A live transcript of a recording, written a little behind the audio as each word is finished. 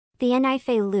The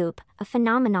INFJ loop, a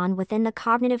phenomenon within the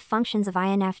cognitive functions of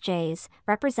INFJs,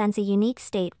 represents a unique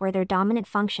state where their dominant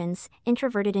functions,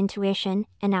 introverted intuition,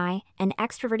 NI, and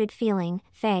extroverted feeling,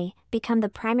 FE, become the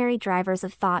primary drivers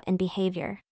of thought and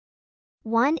behavior.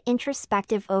 1.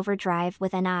 Introspective overdrive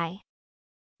with NI.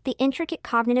 The intricate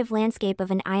cognitive landscape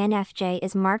of an INFJ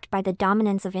is marked by the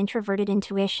dominance of introverted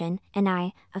intuition,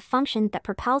 NI, a function that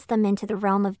propels them into the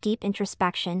realm of deep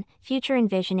introspection, future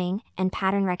envisioning, and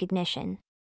pattern recognition.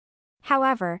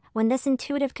 However, when this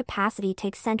intuitive capacity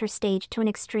takes center stage to an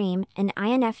extreme, an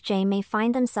INFJ may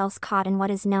find themselves caught in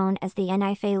what is known as the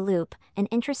INFJ loop, an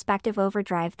introspective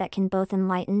overdrive that can both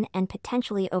enlighten and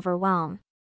potentially overwhelm.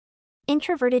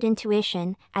 Introverted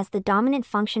intuition, as the dominant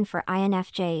function for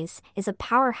INFJs, is a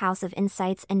powerhouse of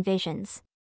insights and visions.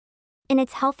 In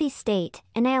its healthy state,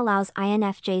 NI allows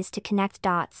INFJs to connect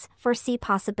dots, foresee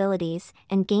possibilities,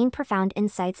 and gain profound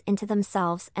insights into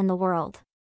themselves and the world.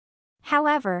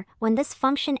 However, when this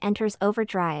function enters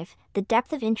overdrive, the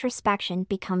depth of introspection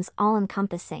becomes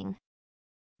all-encompassing.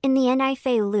 In the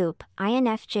INFJ loop,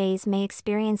 INFJs may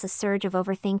experience a surge of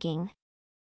overthinking.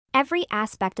 Every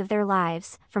aspect of their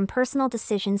lives, from personal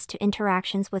decisions to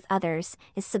interactions with others,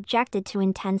 is subjected to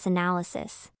intense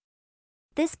analysis.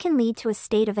 This can lead to a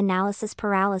state of analysis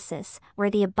paralysis,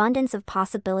 where the abundance of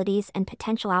possibilities and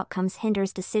potential outcomes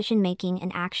hinders decision-making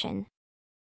and action.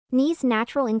 NI's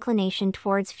natural inclination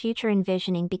towards future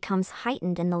envisioning becomes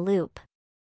heightened in the loop.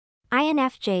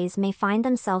 INFJs may find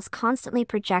themselves constantly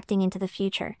projecting into the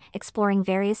future, exploring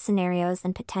various scenarios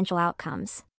and potential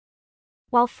outcomes.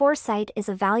 While foresight is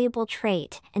a valuable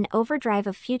trait, an overdrive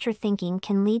of future thinking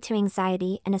can lead to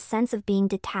anxiety and a sense of being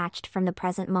detached from the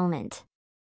present moment.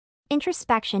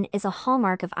 Introspection is a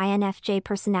hallmark of INFJ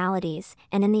personalities,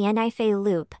 and in the INFJ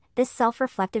loop, this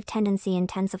self-reflective tendency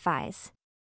intensifies.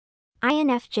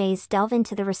 INFJs delve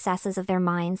into the recesses of their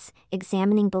minds,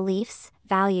 examining beliefs,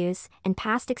 values, and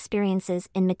past experiences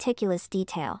in meticulous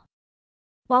detail.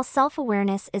 While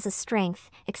self-awareness is a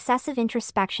strength, excessive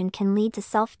introspection can lead to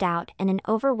self-doubt and an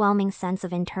overwhelming sense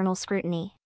of internal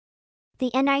scrutiny.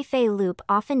 The INFJ loop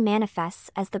often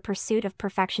manifests as the pursuit of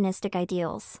perfectionistic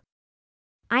ideals.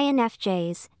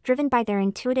 INFJs, driven by their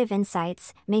intuitive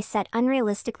insights, may set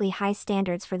unrealistically high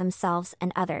standards for themselves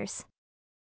and others.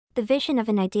 The vision of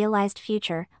an idealized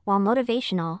future, while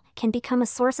motivational, can become a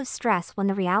source of stress when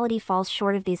the reality falls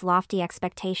short of these lofty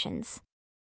expectations.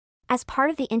 As part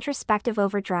of the introspective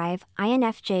overdrive,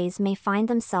 INFJs may find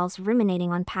themselves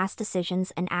ruminating on past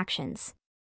decisions and actions.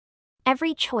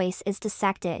 Every choice is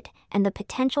dissected, and the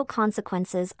potential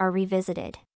consequences are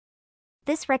revisited.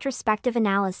 This retrospective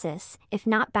analysis, if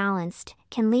not balanced,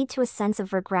 can lead to a sense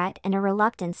of regret and a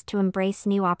reluctance to embrace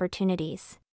new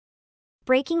opportunities.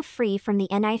 Breaking free from the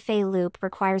INFJ loop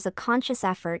requires a conscious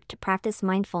effort to practice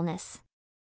mindfulness.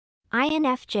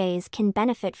 INFJs can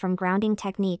benefit from grounding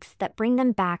techniques that bring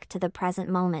them back to the present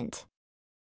moment.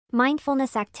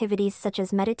 Mindfulness activities such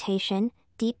as meditation,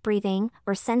 deep breathing,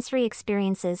 or sensory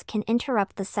experiences can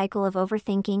interrupt the cycle of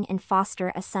overthinking and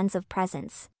foster a sense of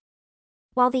presence.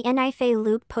 While the INFJ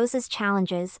loop poses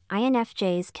challenges,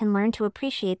 INFJs can learn to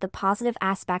appreciate the positive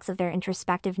aspects of their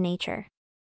introspective nature.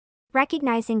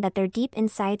 Recognizing that their deep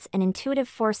insights and intuitive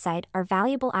foresight are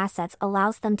valuable assets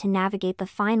allows them to navigate the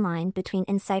fine line between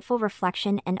insightful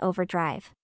reflection and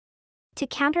overdrive. To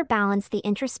counterbalance the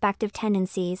introspective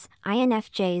tendencies,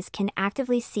 INFJs can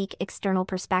actively seek external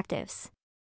perspectives.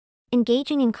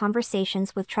 Engaging in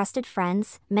conversations with trusted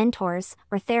friends, mentors,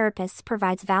 or therapists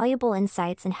provides valuable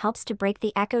insights and helps to break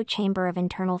the echo chamber of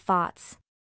internal thoughts.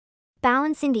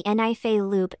 Balancing the INFJ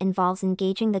loop involves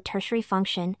engaging the tertiary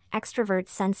function, extrovert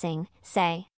sensing,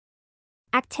 say.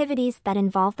 Activities that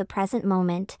involve the present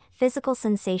moment, physical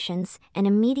sensations, and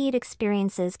immediate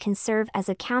experiences can serve as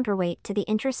a counterweight to the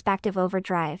introspective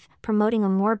overdrive, promoting a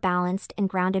more balanced and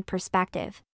grounded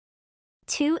perspective.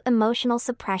 2. Emotional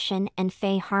suppression and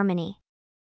FE harmony.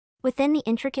 Within the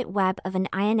intricate web of an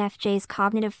INFJ's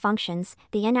cognitive functions,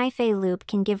 the INFJ loop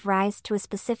can give rise to a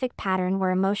specific pattern where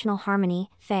emotional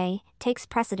harmony, FE, takes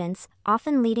precedence,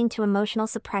 often leading to emotional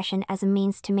suppression as a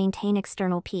means to maintain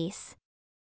external peace.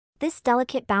 This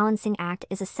delicate balancing act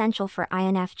is essential for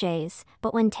INFJs,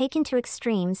 but when taken to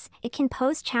extremes, it can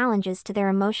pose challenges to their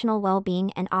emotional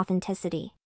well-being and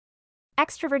authenticity.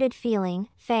 Extroverted feeling,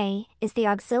 FE, is the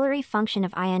auxiliary function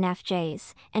of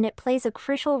INFJs, and it plays a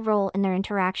crucial role in their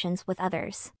interactions with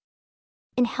others.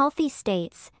 In healthy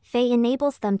states, FE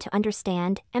enables them to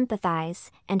understand, empathize,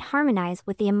 and harmonize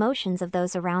with the emotions of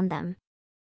those around them.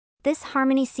 This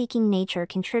harmony-seeking nature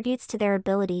contributes to their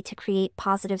ability to create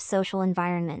positive social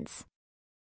environments.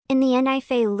 In the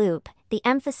INFJ loop, the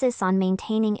emphasis on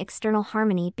maintaining external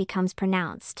harmony becomes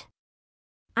pronounced.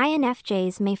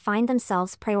 INFJs may find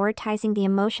themselves prioritizing the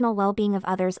emotional well-being of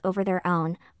others over their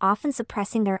own, often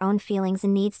suppressing their own feelings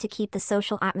and needs to keep the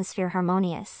social atmosphere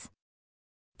harmonious.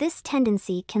 This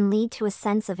tendency can lead to a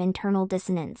sense of internal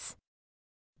dissonance.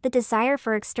 The desire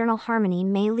for external harmony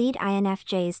may lead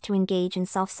INFJs to engage in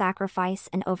self-sacrifice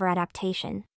and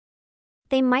over-adaptation.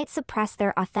 They might suppress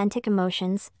their authentic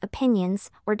emotions, opinions,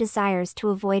 or desires to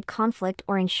avoid conflict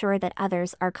or ensure that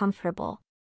others are comfortable.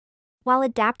 While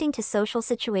adapting to social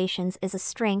situations is a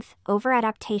strength,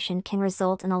 over-adaptation can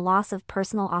result in a loss of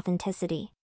personal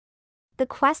authenticity. The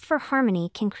quest for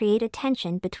harmony can create a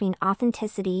tension between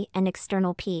authenticity and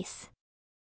external peace.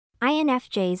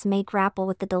 INFJs may grapple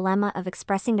with the dilemma of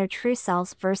expressing their true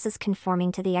selves versus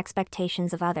conforming to the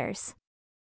expectations of others.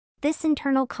 This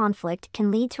internal conflict can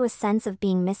lead to a sense of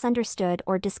being misunderstood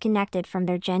or disconnected from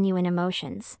their genuine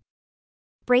emotions.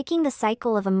 Breaking the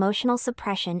cycle of emotional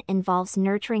suppression involves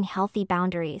nurturing healthy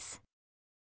boundaries.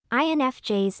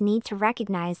 INFJs need to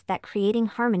recognize that creating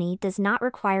harmony does not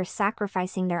require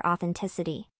sacrificing their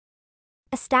authenticity.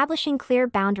 Establishing clear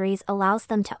boundaries allows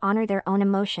them to honor their own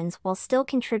emotions while still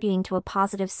contributing to a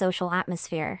positive social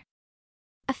atmosphere.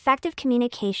 Effective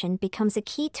communication becomes a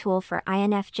key tool for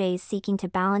INFJs seeking to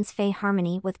balance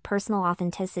harmony with personal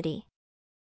authenticity.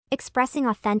 Expressing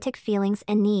authentic feelings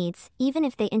and needs, even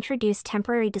if they introduce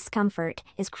temporary discomfort,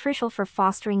 is crucial for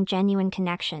fostering genuine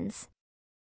connections.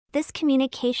 This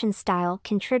communication style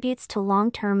contributes to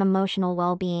long-term emotional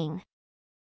well-being.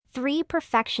 3.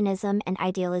 Perfectionism and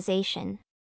idealization.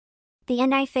 The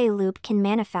INFJ loop can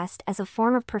manifest as a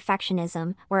form of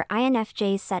perfectionism, where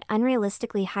INFJs set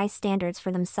unrealistically high standards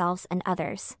for themselves and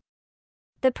others.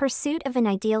 The pursuit of an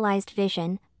idealized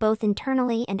vision, both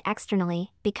internally and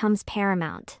externally, becomes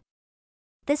paramount.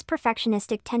 This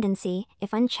perfectionistic tendency,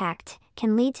 if unchecked,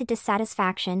 can lead to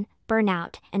dissatisfaction,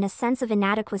 burnout, and a sense of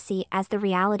inadequacy as the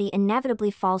reality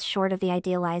inevitably falls short of the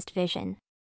idealized vision.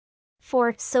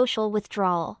 4. Social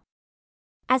withdrawal.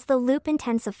 As the loop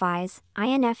intensifies,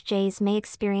 INFJs may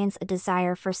experience a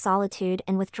desire for solitude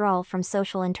and withdrawal from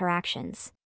social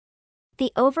interactions.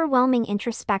 The overwhelming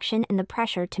introspection and the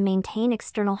pressure to maintain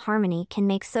external harmony can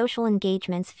make social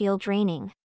engagements feel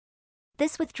draining.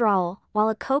 This withdrawal, while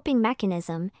a coping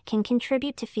mechanism, can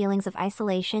contribute to feelings of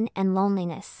isolation and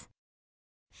loneliness.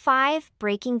 5.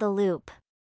 Breaking the loop.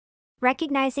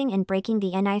 Recognizing and breaking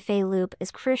the INFJ loop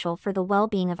is crucial for the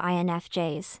well-being of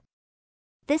INFJs.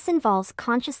 This involves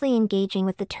consciously engaging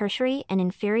with the tertiary and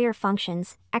inferior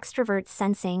functions, extrovert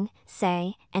sensing,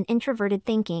 say, and introverted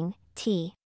thinking,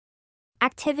 T.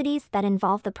 Activities that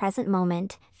involve the present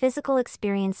moment, physical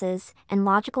experiences, and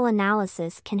logical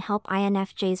analysis can help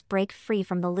INFJs break free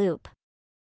from the loop.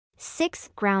 6.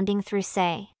 Grounding through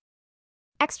say.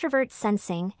 Extrovert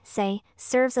sensing, say,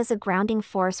 serves as a grounding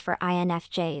force for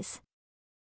INFJs.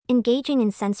 Engaging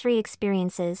in sensory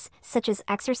experiences, such as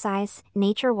exercise,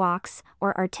 nature walks,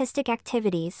 or artistic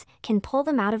activities, can pull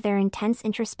them out of their intense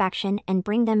introspection and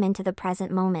bring them into the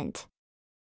present moment.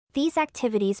 These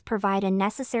activities provide a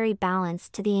necessary balance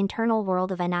to the internal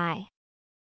world of an I.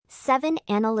 7.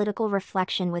 Analytical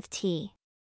reflection with T.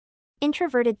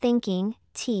 Introverted thinking,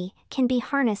 T, can be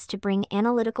harnessed to bring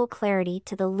analytical clarity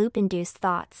to the loop-induced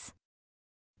thoughts.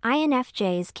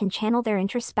 INFJs can channel their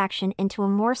introspection into a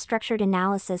more structured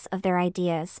analysis of their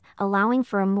ideas, allowing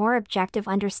for a more objective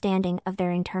understanding of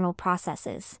their internal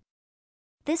processes.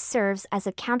 This serves as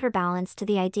a counterbalance to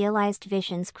the idealized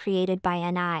visions created by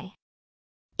an I.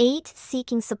 8.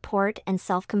 Seeking support and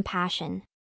self-compassion.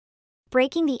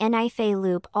 Breaking the INFJ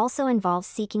loop also involves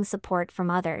seeking support from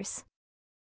others.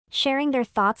 Sharing their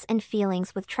thoughts and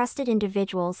feelings with trusted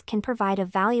individuals can provide a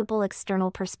valuable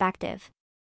external perspective.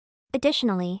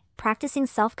 Additionally, practicing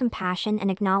self-compassion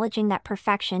and acknowledging that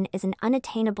perfection is an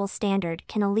unattainable standard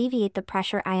can alleviate the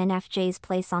pressure INFJs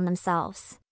place on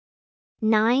themselves.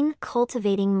 9.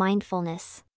 Cultivating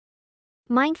mindfulness.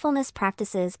 Mindfulness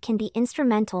practices can be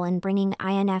instrumental in bringing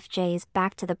INFJs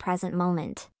back to the present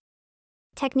moment.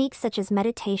 Techniques such as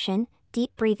meditation,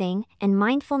 deep breathing, and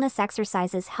mindfulness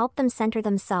exercises help them center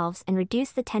themselves and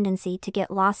reduce the tendency to get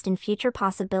lost in future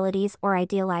possibilities or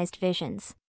idealized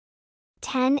visions.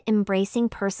 10. Embracing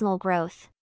personal growth.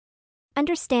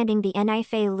 Understanding the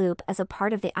INFJ loop as a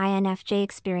part of the INFJ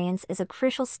experience is a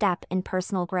crucial step in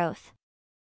personal growth.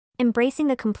 Embracing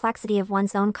the complexity of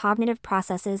one's own cognitive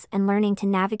processes and learning to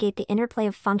navigate the interplay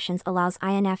of functions allows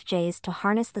INFJs to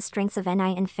harness the strengths of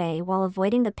INFJ while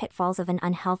avoiding the pitfalls of an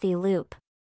unhealthy loop.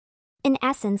 In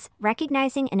essence,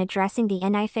 recognizing and addressing the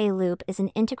INFJ loop is an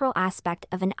integral aspect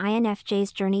of an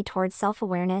INFJ's journey towards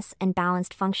self-awareness and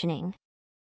balanced functioning.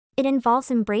 It involves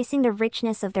embracing the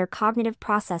richness of their cognitive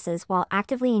processes while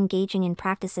actively engaging in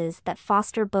practices that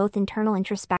foster both internal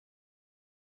introspection